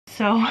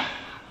So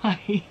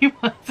he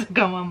wants to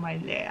come on my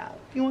lap.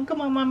 You want to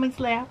come on Mama's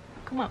lap?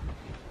 Come on.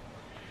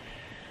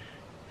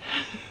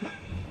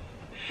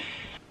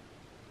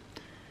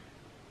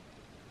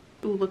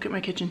 Ooh, look at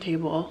my kitchen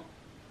table.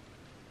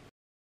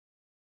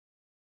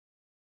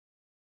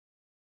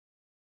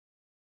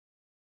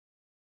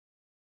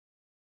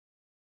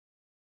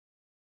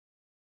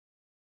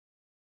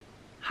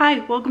 Hi,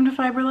 welcome to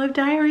Fiber Life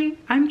Diary.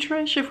 I'm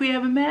Trish, if we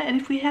haven't met,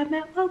 and if we have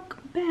met,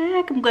 welcome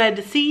back. I'm glad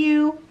to see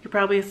you. You're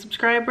probably a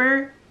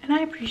subscriber, and I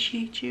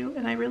appreciate you,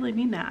 and I really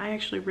mean that. I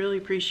actually really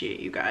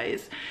appreciate you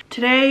guys.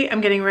 Today, I'm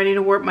getting ready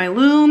to warp my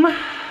loom.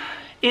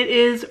 It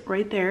is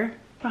right there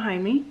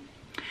behind me.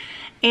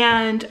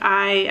 And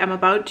I am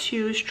about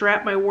to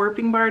strap my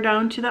warping bar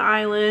down to the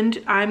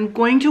island. I'm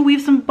going to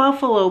weave some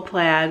buffalo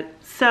plaid.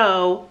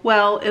 So,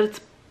 well,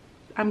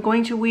 I'm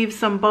going to weave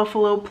some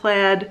buffalo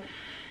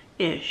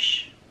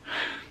plaid-ish.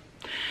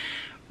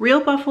 Real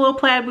buffalo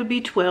plaid would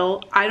be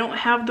twill. I don't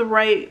have the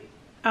right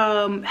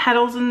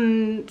heddles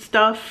and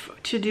stuff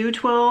to do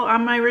twill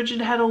on my rigid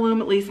heddle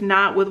loom, at least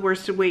not with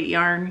worsted weight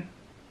yarn.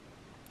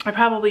 I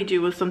probably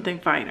do with something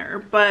finer,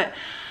 but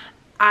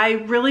I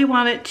really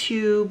want it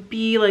to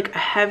be like a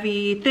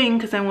heavy thing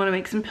because I want to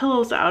make some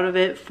pillows out of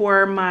it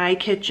for my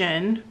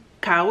kitchen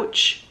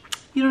couch.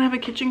 You don't have a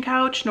kitchen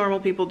couch?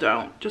 Normal people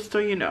don't, just so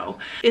you know.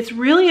 It's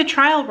really a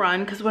trial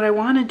run because what I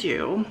want to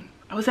do,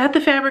 I was at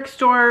the fabric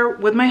store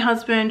with my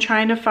husband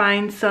trying to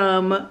find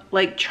some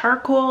like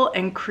charcoal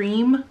and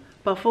cream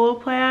buffalo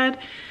plaid.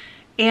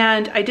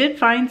 And I did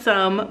find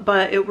some,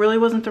 but it really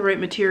wasn't the right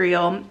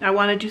material. I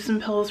want to do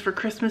some pillows for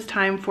Christmas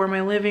time for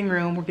my living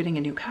room. We're getting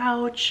a new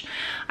couch.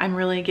 I'm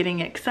really getting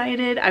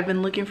excited. I've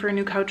been looking for a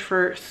new couch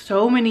for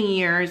so many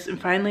years,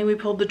 and finally we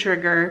pulled the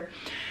trigger.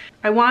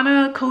 I want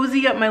to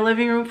cozy up my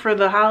living room for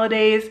the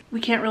holidays. We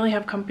can't really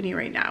have company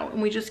right now,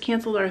 and we just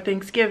canceled our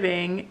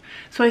Thanksgiving.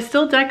 So I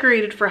still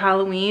decorated for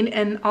Halloween,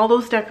 and all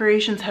those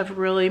decorations have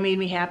really made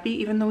me happy,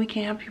 even though we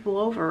can't have people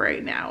over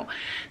right now.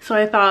 So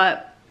I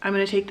thought, I'm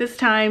gonna take this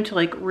time to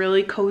like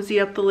really cozy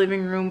up the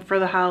living room for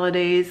the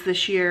holidays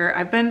this year.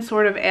 I've been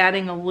sort of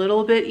adding a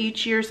little bit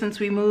each year since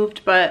we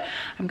moved, but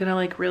I'm gonna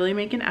like really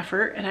make an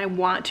effort, and I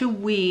want to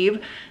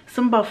weave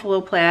some buffalo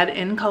plaid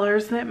in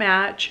colors that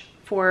match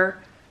for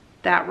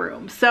that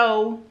room.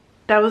 So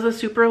that was a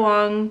super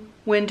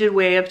long-winded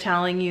way of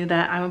telling you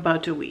that I'm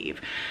about to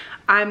weave.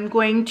 I'm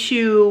going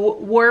to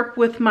warp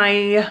with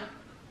my,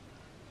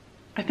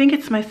 I think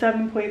it's my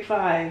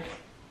 7.5.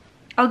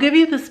 I'll give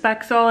you the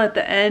specs all at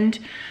the end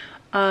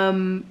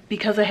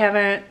because I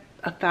haven't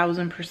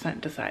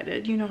 1000%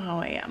 decided. You know how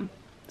I am.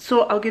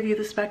 So I'll give you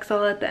the specs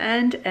all at the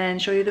end and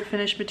show you the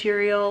finished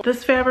material.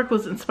 This fabric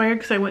was inspired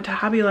because I went to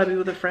Hobby Lobby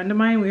with a friend of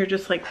mine. We were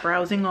just like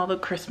browsing all the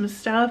Christmas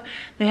stuff.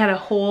 They had a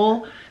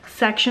whole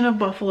section of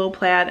buffalo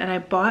plaid, and I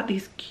bought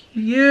these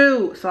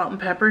cute salt and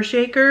pepper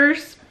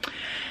shakers.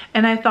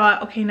 And I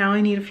thought, okay, now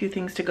I need a few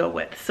things to go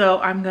with. So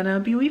I'm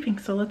gonna be weaving,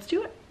 so let's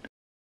do it.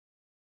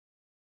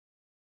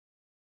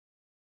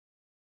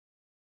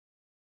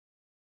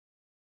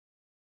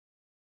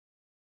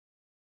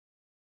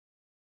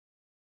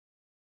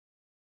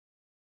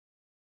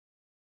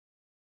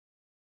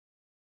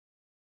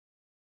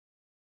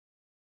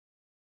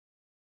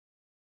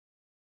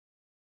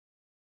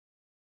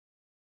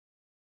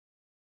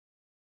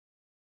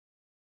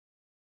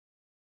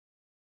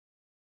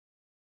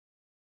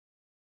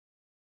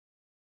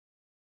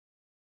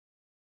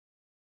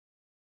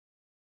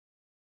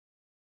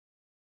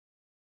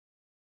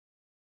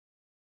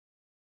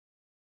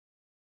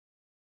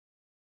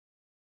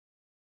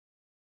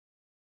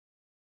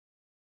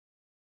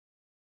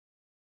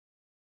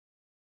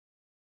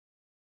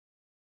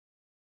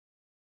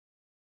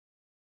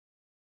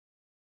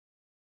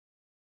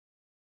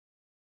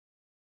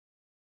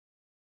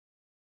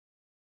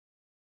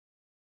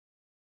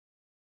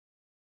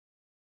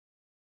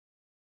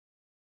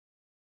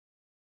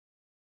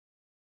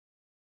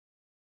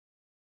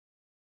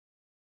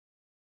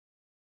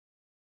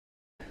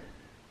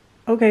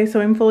 Okay,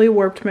 so I'm fully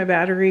warped. My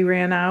battery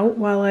ran out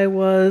while I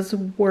was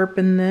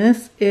warping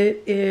this.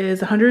 It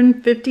is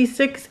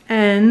 156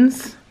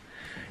 ends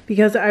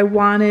because I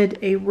wanted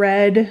a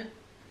red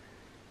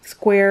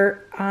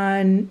square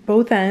on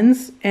both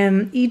ends,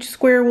 and each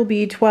square will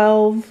be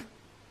 12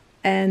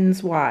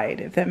 ends wide,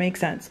 if that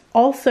makes sense.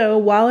 Also,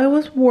 while I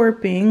was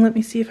warping, let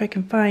me see if I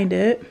can find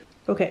it.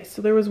 Okay,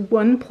 so there was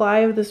one ply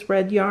of this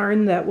red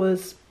yarn that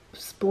was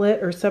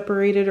split or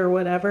separated or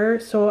whatever.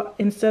 So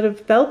instead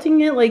of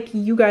felting it like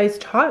you guys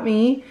taught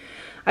me,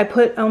 I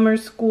put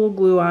Elmer's school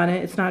glue on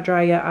it. It's not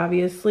dry yet,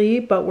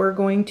 obviously, but we're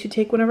going to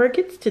take one of our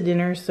kids to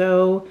dinner,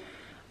 so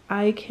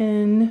I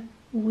can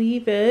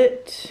leave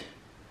it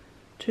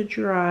to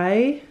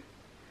dry.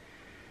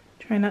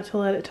 Try not to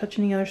let it touch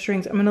any other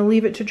strings. I'm gonna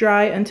leave it to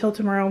dry until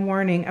tomorrow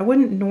morning. I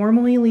wouldn't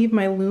normally leave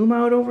my loom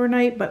out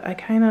overnight, but I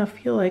kind of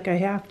feel like I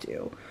have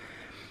to.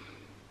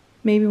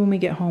 Maybe when we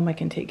get home I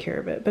can take care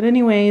of it. But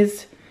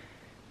anyways,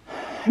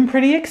 I'm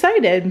pretty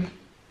excited.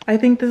 I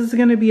think this is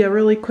gonna be a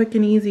really quick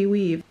and easy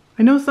weave.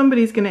 I know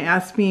somebody's gonna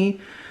ask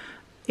me,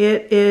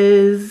 it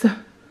is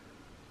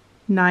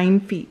 9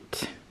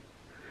 feet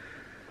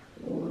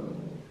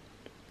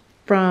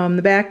from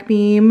the back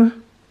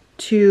beam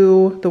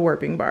to the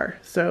warping bar.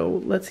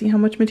 So let's see how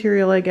much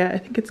material I get. I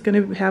think it's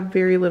going to have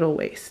very little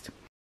waste.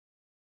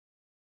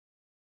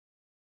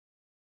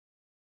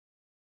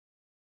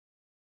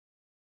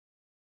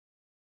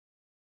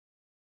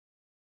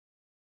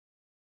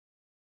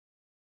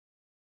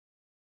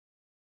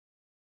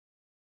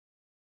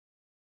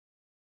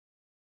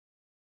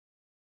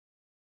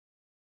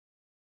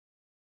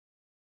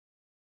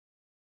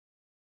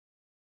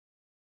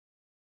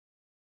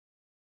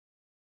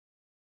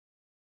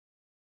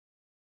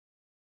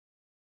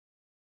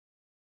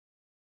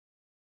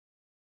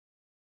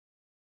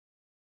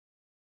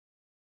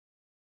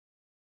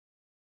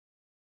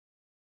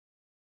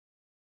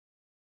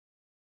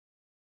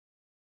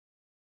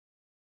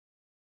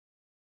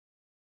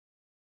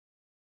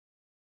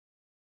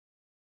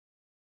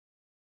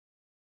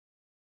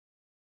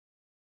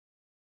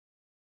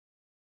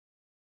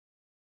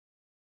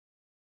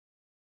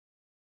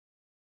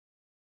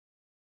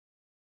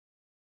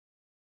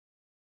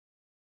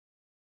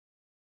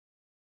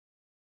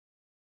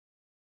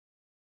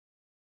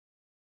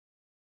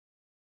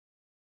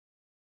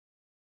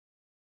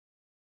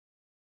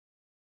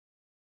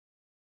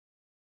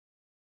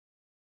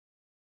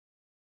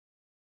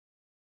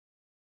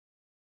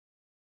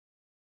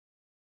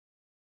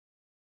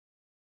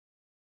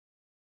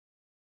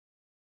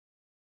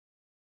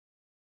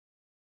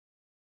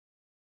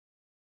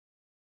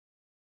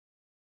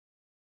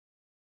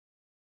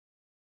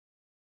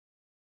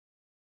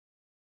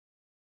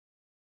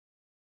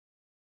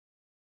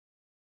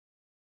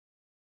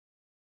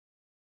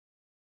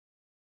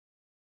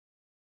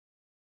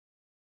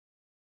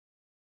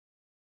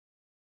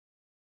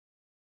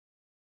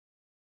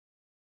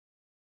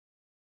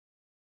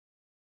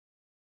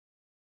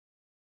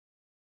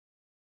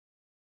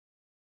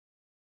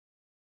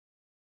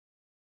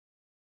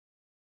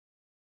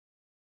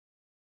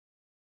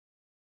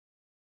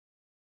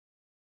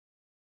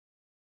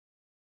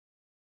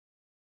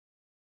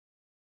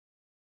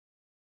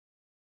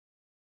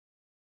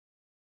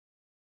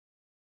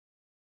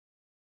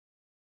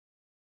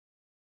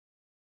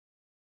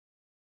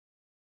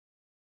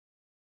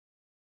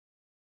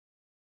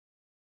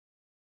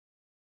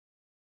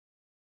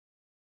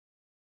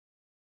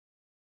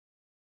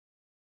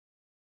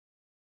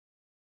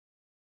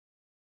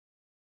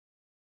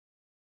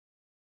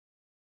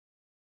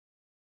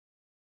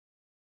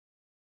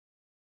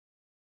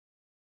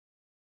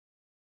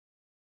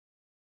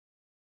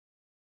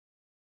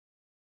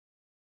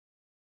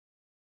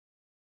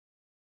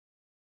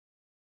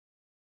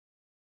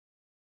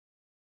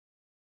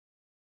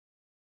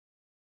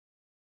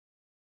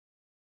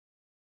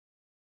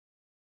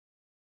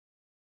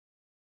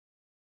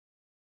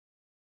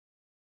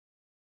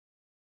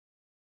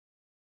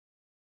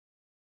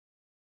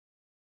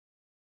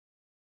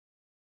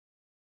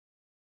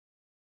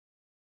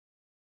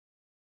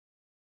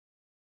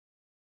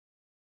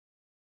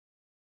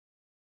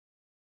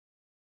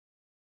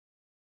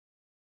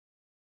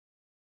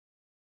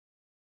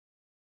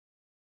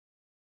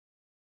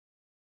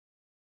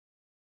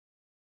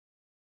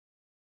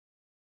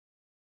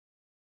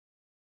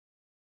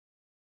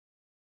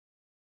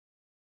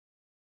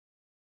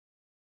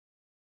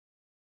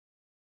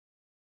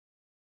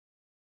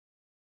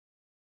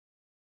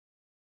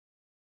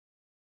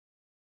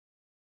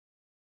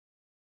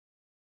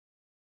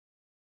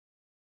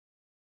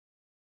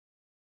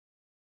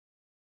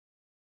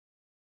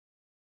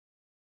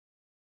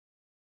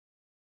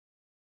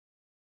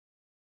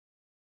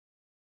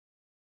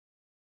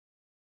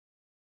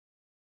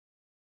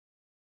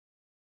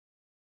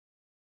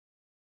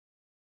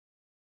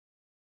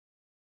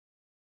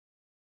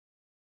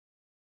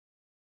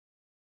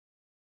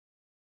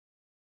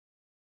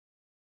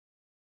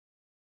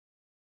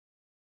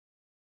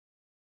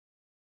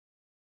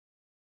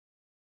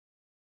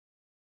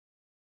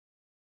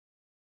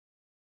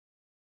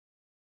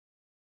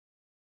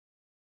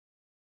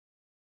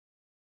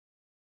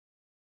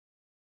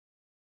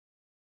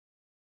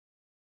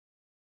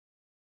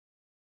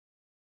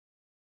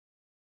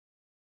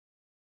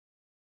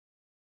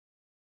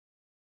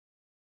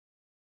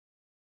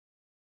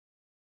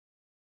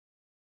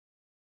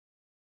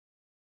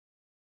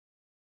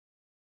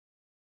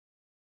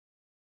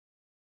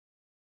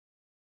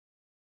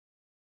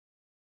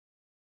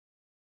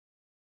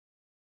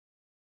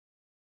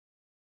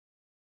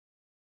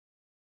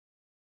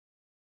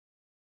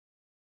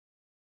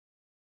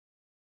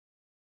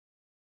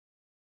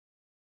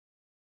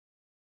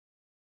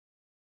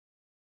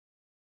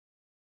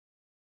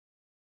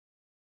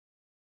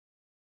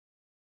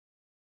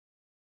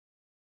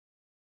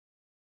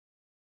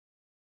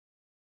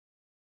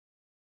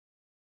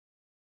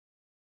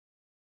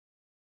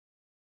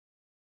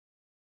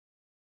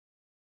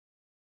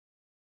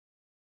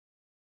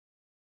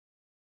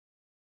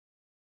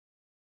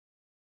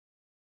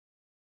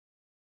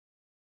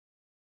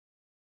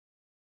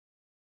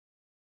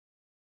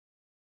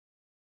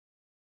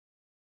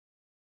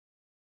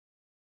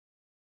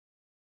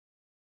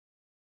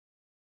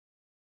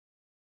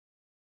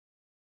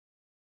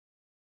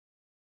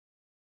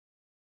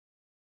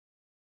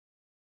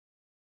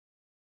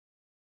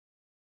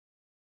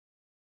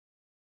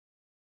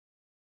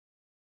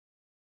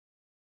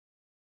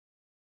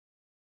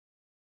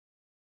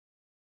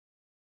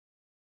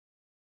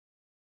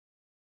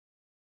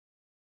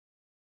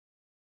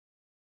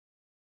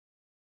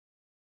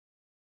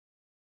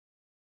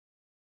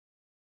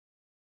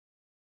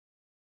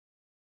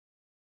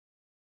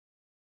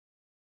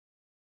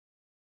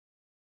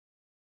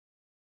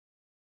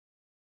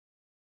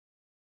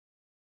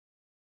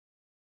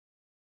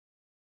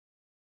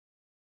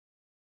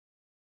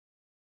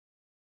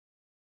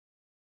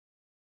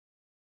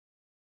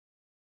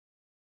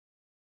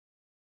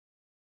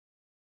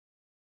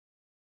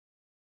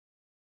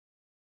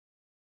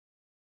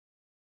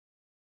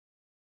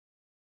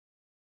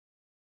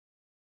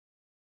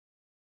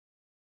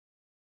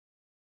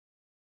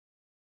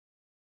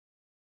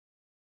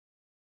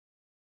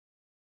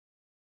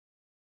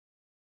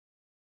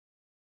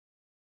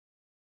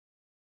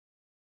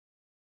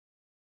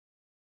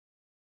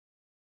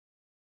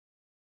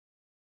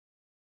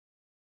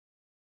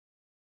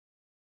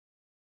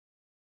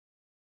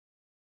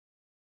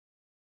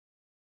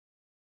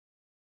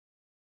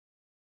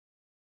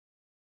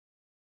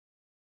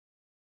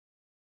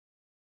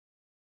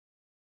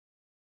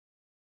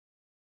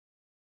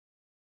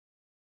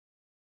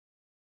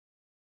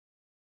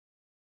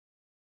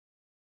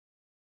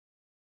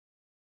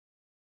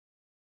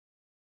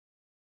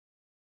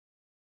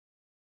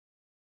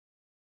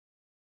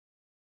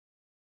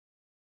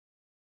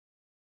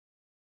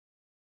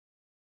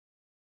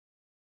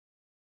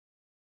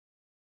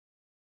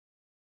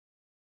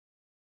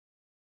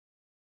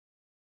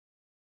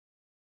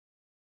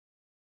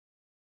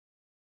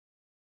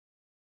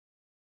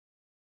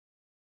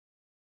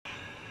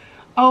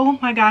 Oh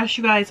my gosh,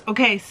 you guys.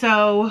 Okay,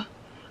 so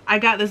I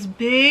got this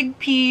big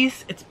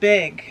piece. It's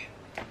big.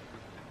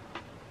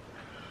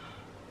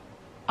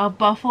 A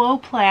buffalo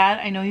plaid.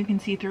 I know you can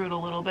see through it a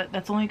little bit.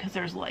 That's only because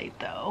there's light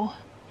though.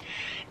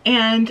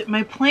 And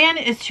my plan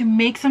is to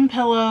make some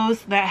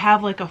pillows that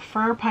have like a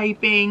fur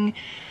piping.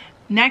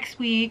 Next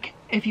week,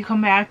 if you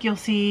come back, you'll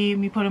see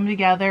me put them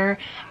together.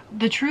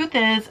 The truth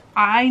is,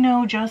 I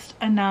know just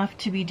enough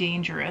to be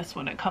dangerous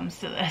when it comes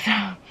to this.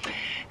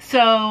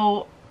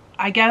 So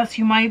I guess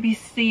you might be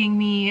seeing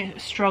me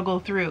struggle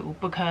through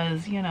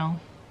because, you know,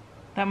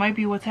 that might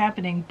be what's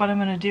happening, but I'm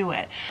gonna do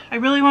it. I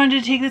really wanted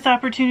to take this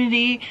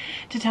opportunity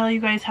to tell you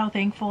guys how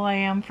thankful I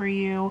am for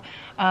you.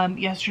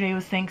 Yesterday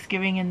was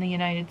Thanksgiving in the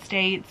United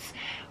States.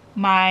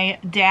 My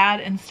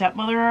dad and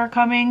stepmother are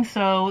coming,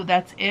 so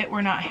that's it.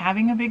 We're not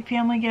having a big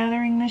family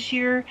gathering this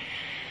year.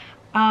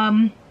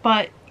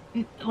 But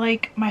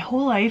like my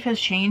whole life has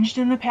changed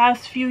in the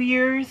past few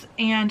years,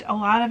 and a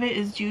lot of it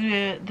is due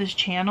to this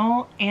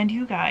channel and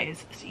you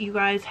guys. You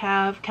guys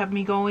have kept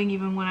me going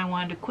even when I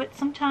wanted to quit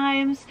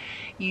sometimes.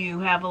 You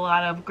have a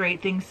lot of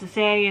great things to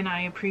say and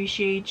I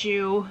appreciate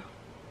you.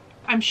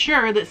 I'm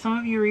sure that some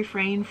of you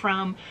refrain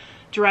from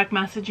direct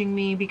messaging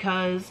me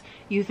because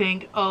you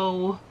think,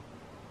 oh,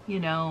 you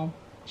know,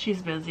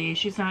 she's busy,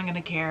 she's not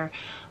gonna care.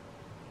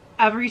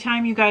 Every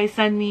time you guys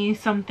send me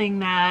something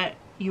that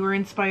you were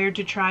inspired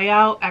to try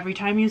out, every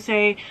time you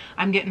say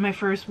I'm getting my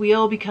first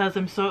wheel because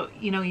I'm so,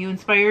 you know, you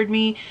inspired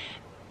me,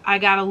 I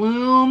got a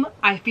loom,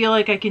 I feel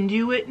like I can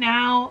do it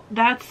now,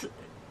 that's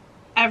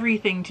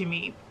everything to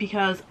me,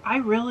 because I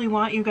really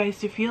want you guys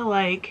to feel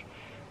like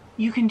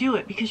you can do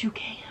it, because you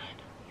can.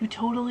 You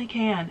totally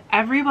can.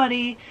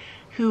 Everybody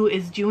who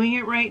is doing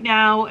it right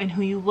now and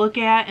who you look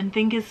at and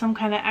think is some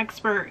kind of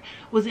expert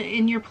was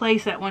in your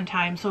place at one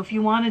time. So if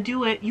you want to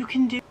do it, you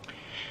can do it.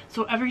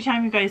 So every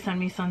time you guys send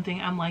me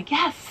something, I'm like,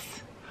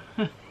 yes.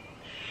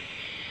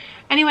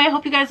 Anyway, I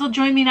hope you guys will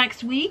join me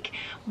next week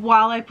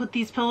while I put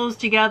these pillows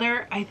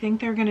together. I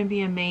think they're going to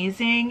be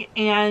amazing.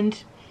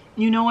 And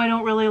you know, I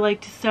don't really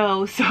like to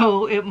sew,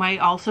 so it might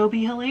also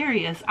be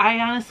hilarious. I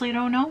honestly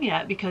don't know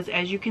yet because,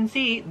 as you can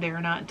see,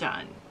 they're not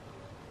done.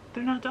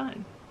 They're not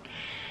done.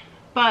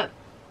 But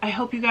I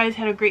hope you guys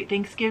had a great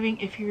Thanksgiving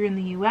if you're in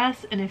the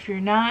US, and if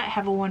you're not,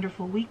 have a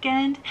wonderful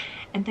weekend.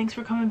 And thanks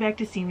for coming back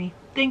to see me.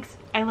 Thanks.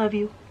 I love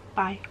you.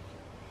 Bye.